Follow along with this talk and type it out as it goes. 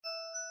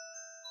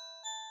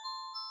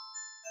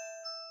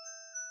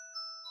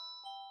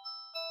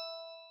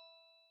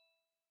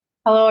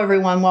Hello,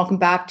 everyone. Welcome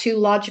back to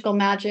Logical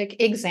Magic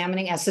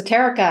Examining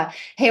Esoterica.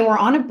 Hey, we're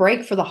on a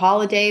break for the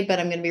holiday, but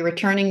I'm going to be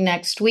returning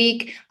next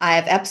week. I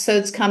have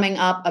episodes coming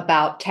up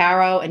about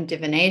tarot and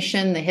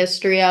divination, the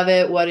history of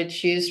it, what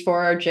it's used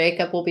for.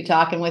 Jacob will be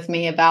talking with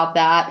me about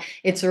that.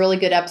 It's a really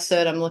good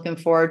episode. I'm looking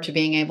forward to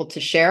being able to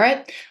share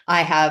it.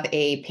 I have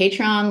a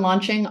Patreon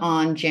launching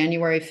on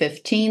January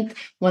 15th.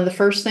 One of the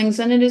first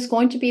things in it is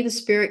going to be the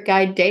Spirit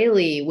Guide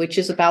Daily, which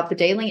is about the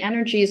daily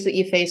energies that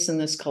you face in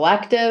this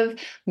collective.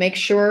 Make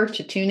sure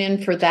to tune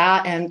in for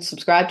that and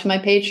subscribe to my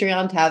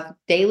Patreon to have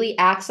daily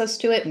access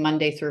to it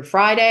Monday through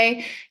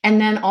Friday. And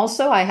then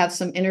also, I have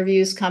some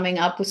interviews coming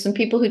up with some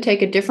people who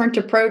take a different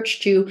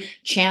approach to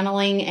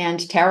channeling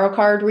and tarot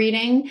card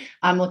reading.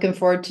 I'm looking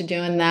forward to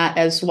doing that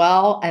as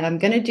well. And I'm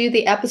going to do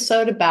the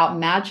episode about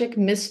magic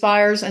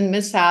misfires and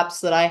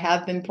mishaps that I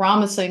have been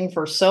promising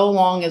for so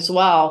long as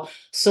well.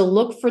 So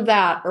look for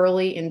that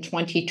early in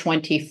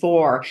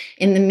 2024.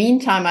 In the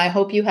meantime, I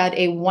hope you had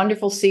a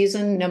wonderful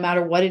season, no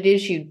matter what it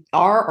is you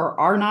are or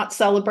are not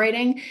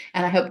celebrating.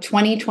 And I hope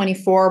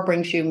 2024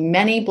 brings you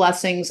many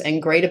blessings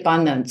and great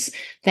abundance.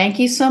 Thank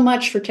you so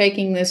much for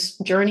taking this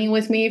journey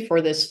with me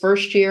for this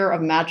first year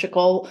of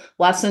magical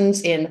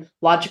lessons in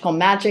logical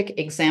magic,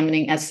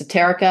 examining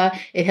esoterica.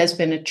 It has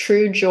been a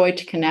true joy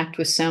to connect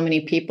with so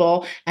many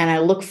people. And I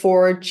look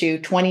forward to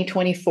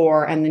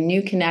 2024 and the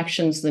new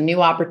connections, the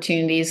new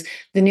opportunities,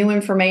 the new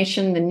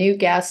information, the new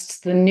guests,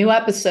 the new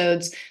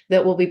episodes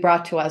that will be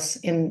brought to us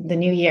in the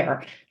new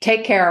year.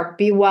 Take care.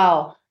 Be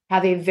well.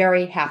 Have a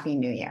very happy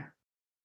new year.